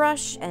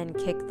brush and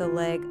kick the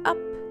leg up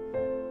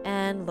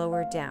and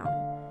lower down.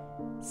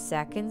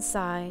 Second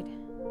side,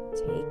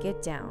 take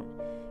it down.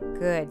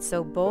 Good.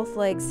 So both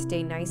legs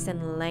stay nice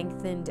and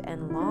lengthened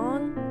and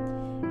long,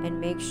 and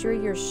make sure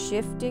you're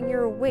shifting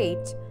your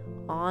weight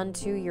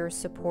onto your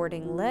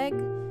supporting leg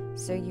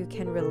so you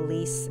can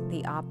release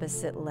the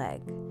opposite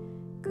leg.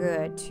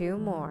 Good. 2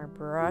 more.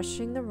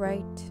 Brushing the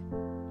right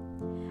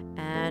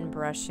and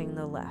brushing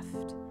the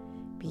left.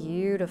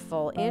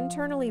 Beautiful.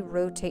 Internally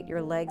rotate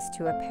your legs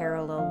to a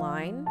parallel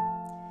line.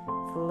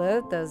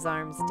 Float those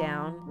arms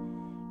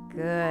down.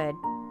 Good.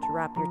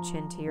 Drop your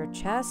chin to your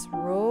chest,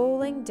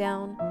 rolling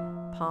down,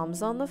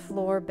 palms on the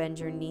floor. Bend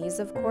your knees,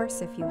 of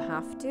course, if you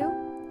have to.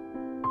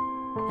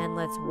 And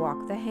let's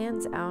walk the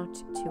hands out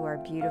to our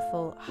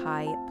beautiful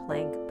high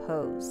plank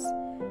pose.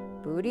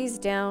 Booties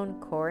down,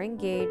 core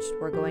engaged.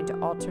 We're going to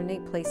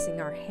alternate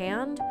placing our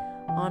hand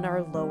on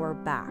our lower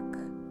back.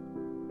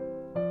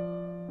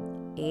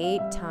 8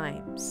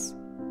 times.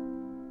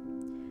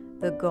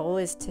 The goal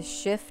is to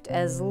shift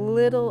as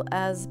little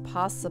as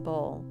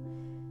possible.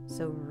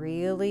 So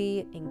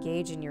really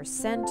engage in your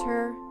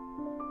center.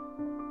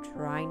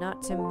 Try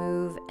not to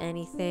move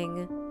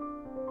anything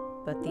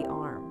but the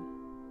arm.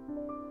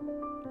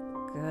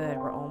 Good,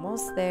 we're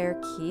almost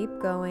there. Keep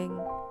going.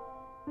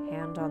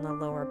 Hand on the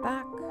lower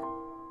back.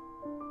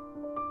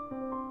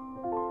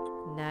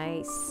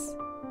 Nice.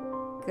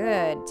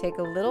 Good. Take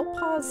a little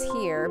pause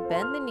here.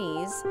 Bend the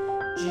knees.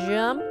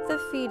 Jump the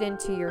feet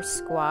into your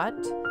squat.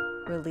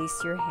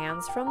 Release your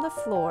hands from the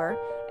floor.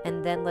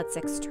 And then let's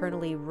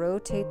externally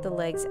rotate the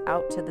legs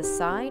out to the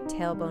side.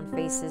 Tailbone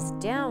faces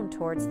down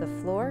towards the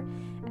floor.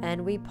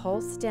 And we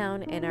pulse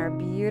down in our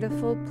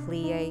beautiful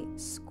plie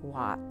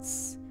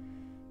squats.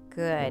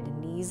 Good.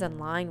 Knees in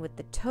line with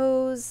the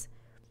toes.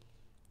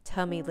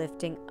 Tummy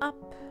lifting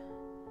up.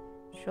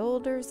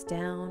 Shoulders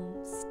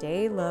down.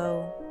 Stay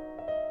low.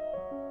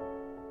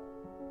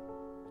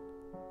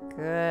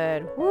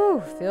 Good. Woo,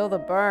 feel the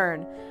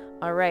burn.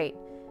 All right.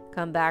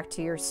 Come back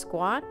to your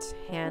squat.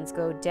 Hands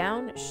go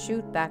down.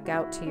 Shoot back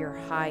out to your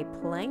high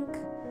plank.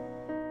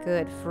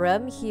 Good.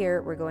 From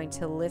here, we're going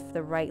to lift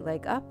the right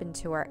leg up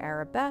into our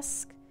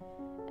arabesque.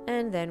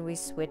 And then we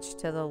switch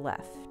to the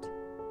left.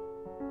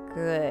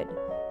 Good.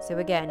 So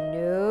again,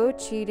 no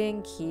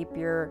cheating. Keep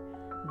your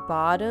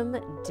bottom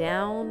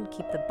down.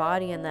 Keep the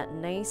body in that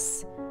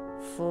nice,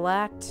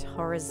 flat,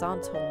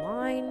 horizontal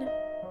line.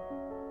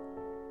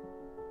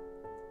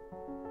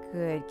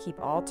 Good. Keep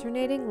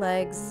alternating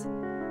legs.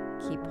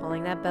 Keep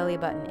pulling that belly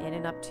button in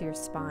and up to your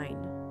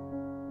spine.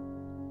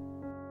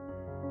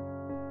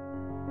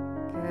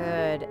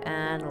 Good.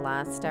 And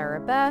last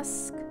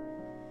arabesque.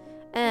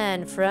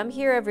 And from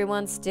here,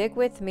 everyone, stick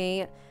with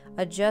me.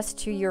 Adjust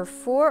to your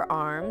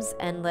forearms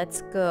and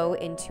let's go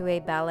into a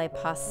ballet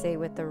passe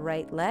with the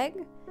right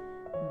leg,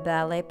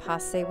 ballet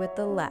passe with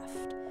the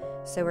left.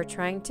 So we're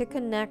trying to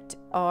connect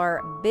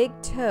our big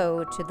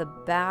toe to the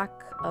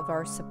back of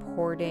our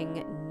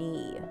supporting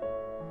knee.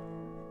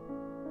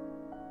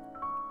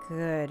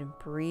 Good.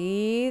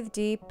 Breathe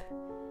deep.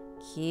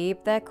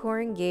 Keep that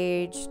core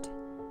engaged.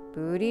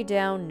 Booty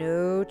down,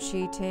 no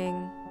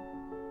cheating.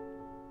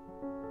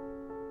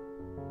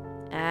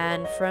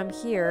 And from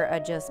here,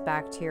 adjust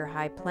back to your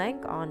high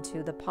plank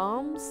onto the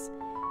palms.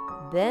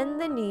 Bend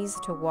the knees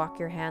to walk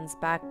your hands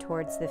back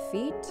towards the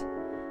feet.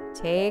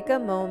 Take a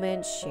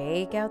moment,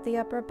 shake out the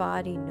upper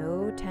body,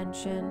 no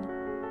tension.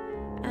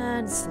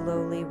 And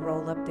slowly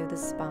roll up through the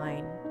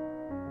spine.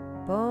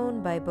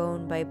 Bone by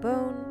bone by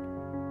bone.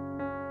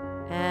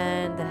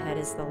 And the head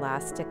is the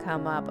last to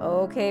come up.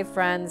 Okay,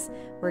 friends,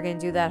 we're going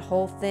to do that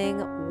whole thing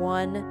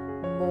one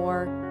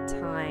more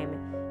time.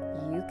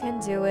 You can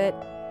do it.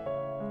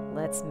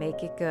 Let's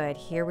make it good.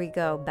 Here we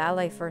go.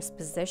 Ballet first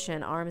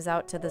position, arms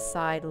out to the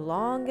side,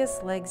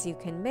 longest legs you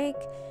can make,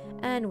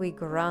 and we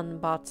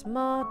grand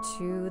battement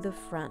to the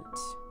front.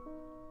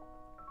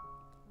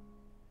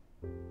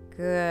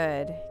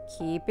 Good.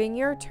 Keeping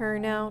your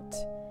turnout,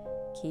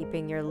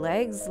 keeping your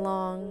legs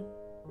long.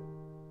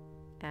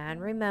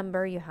 And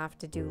remember, you have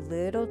to do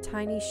little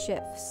tiny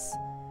shifts.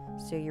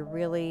 So you're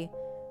really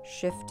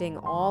shifting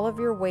all of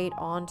your weight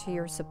onto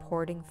your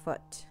supporting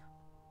foot.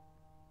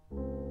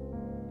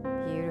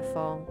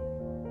 Beautiful.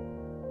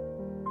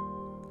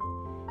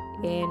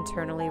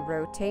 Internally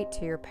rotate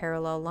to your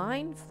parallel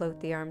line. Float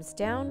the arms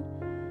down.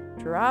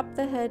 Drop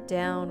the head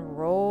down.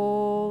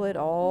 Roll it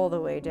all the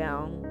way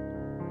down.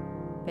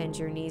 Bend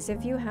your knees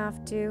if you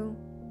have to.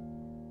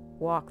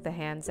 Walk the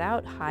hands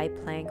out. High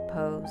plank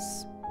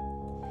pose.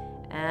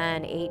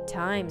 And 8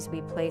 times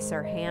we place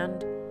our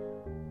hand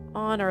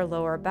on our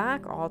lower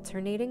back,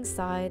 alternating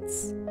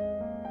sides,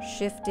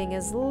 shifting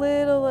as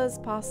little as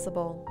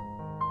possible.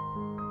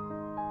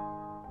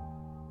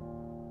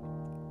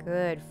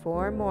 Good.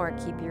 4 more.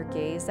 Keep your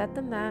gaze at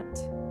the mat.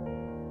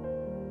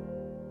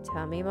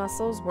 Tummy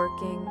muscles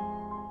working.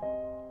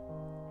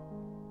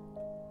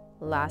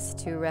 Last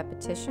 2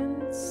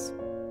 repetitions.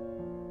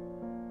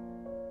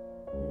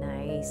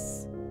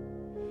 Nice.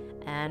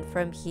 And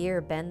from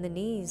here, bend the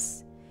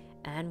knees.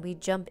 And we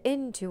jump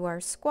into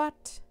our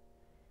squat.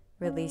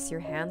 Release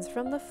your hands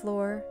from the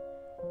floor.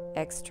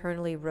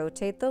 Externally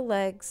rotate the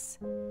legs.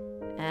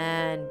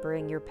 And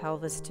bring your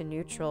pelvis to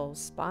neutral,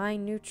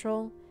 spine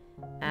neutral.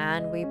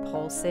 And we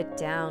pulse it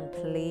down,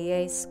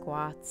 plie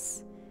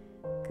squats.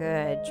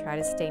 Good. Try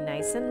to stay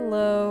nice and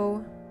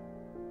low.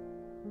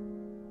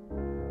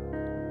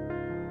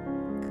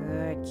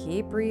 Good.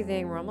 Keep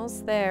breathing. We're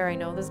almost there. I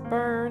know this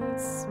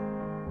burns.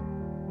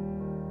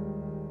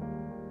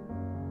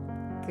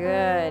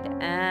 Good.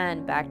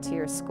 And back to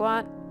your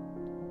squat.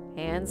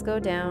 Hands go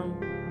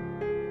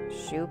down.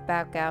 Shoot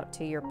back out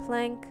to your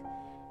plank.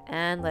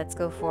 And let's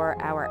go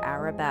for our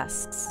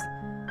arabesques.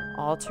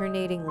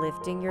 Alternating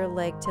lifting your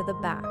leg to the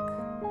back.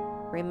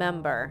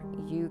 Remember,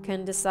 you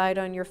can decide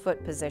on your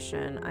foot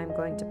position. I'm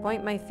going to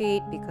point my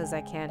feet because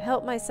I can't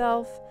help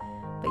myself,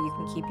 but you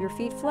can keep your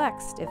feet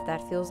flexed if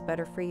that feels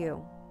better for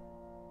you.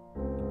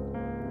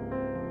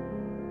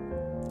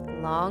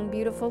 Long,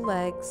 beautiful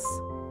legs.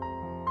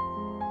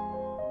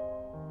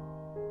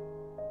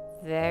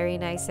 Very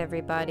nice,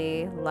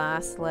 everybody.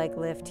 Last leg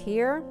lift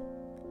here.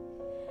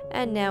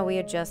 And now we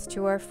adjust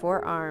to our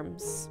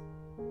forearms.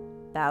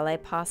 Ballet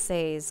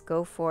passes,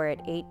 go for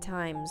it 8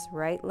 times,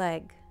 right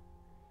leg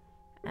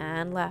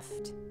and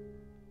left.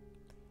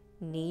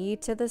 Knee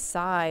to the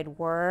side,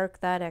 work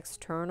that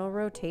external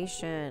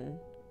rotation.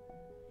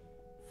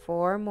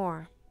 4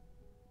 more.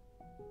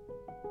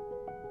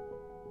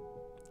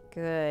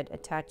 Good,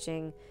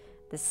 attaching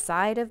the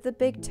side of the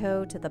big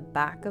toe to the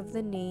back of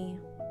the knee.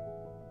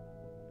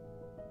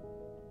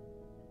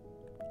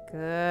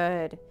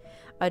 Good.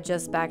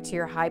 Adjust back to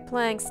your high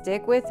plank,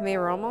 stick with me,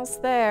 we're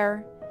almost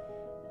there.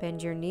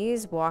 Bend your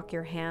knees, walk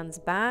your hands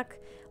back.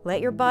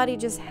 Let your body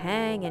just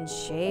hang and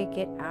shake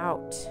it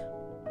out.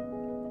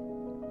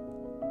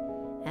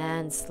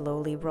 And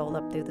slowly roll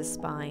up through the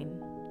spine.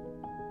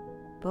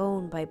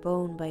 Bone by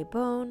bone by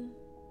bone.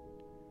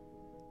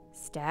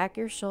 Stack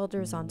your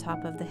shoulders on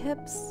top of the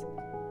hips.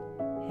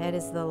 Head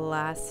is the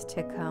last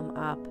to come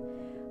up.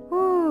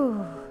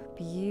 Whew,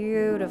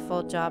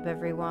 beautiful job,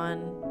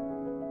 everyone.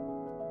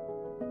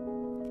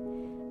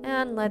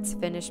 And let's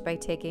finish by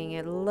taking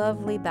a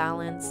lovely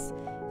balance.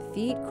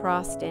 Feet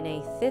crossed in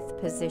a 5th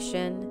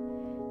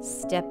position.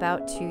 Step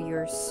out to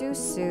your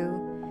susu,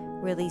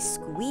 really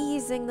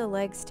squeezing the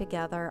legs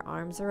together.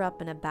 Arms are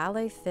up in a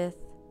ballet 5th.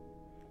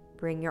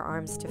 Bring your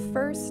arms to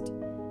 1st,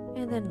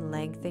 and then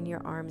lengthen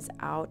your arms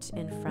out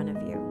in front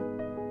of you.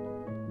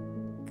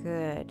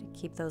 Good.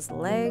 Keep those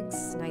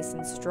legs nice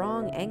and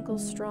strong,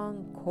 ankles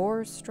strong,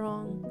 core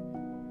strong.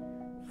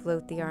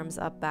 Float the arms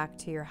up back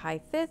to your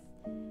high 5th,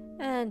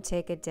 and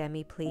take a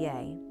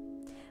demi-plie.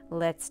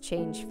 Let's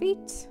change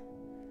feet.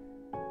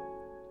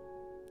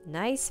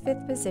 Nice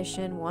fifth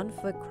position, one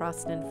foot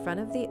crossed in front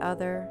of the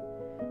other.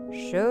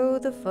 Show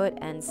the foot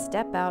and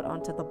step out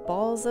onto the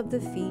balls of the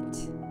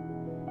feet.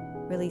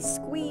 Really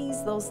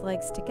squeeze those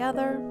legs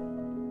together.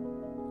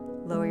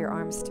 Lower your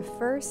arms to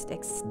first,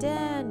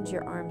 extend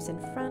your arms in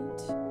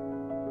front.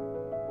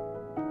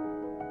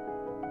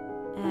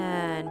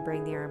 And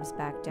bring the arms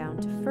back down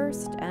to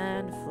first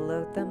and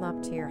float them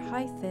up to your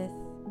high fifth.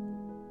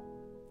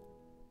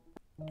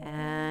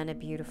 And a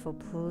beautiful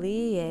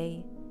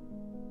plie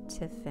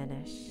to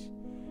finish.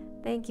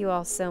 Thank you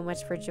all so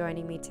much for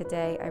joining me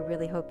today. I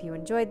really hope you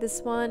enjoyed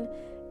this one.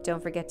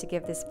 Don't forget to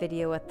give this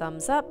video a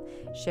thumbs up,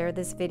 share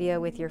this video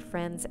with your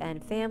friends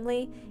and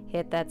family,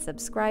 hit that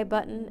subscribe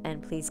button,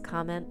 and please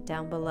comment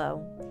down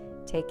below.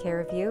 Take care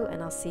of you,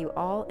 and I'll see you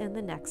all in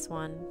the next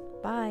one.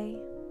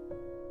 Bye.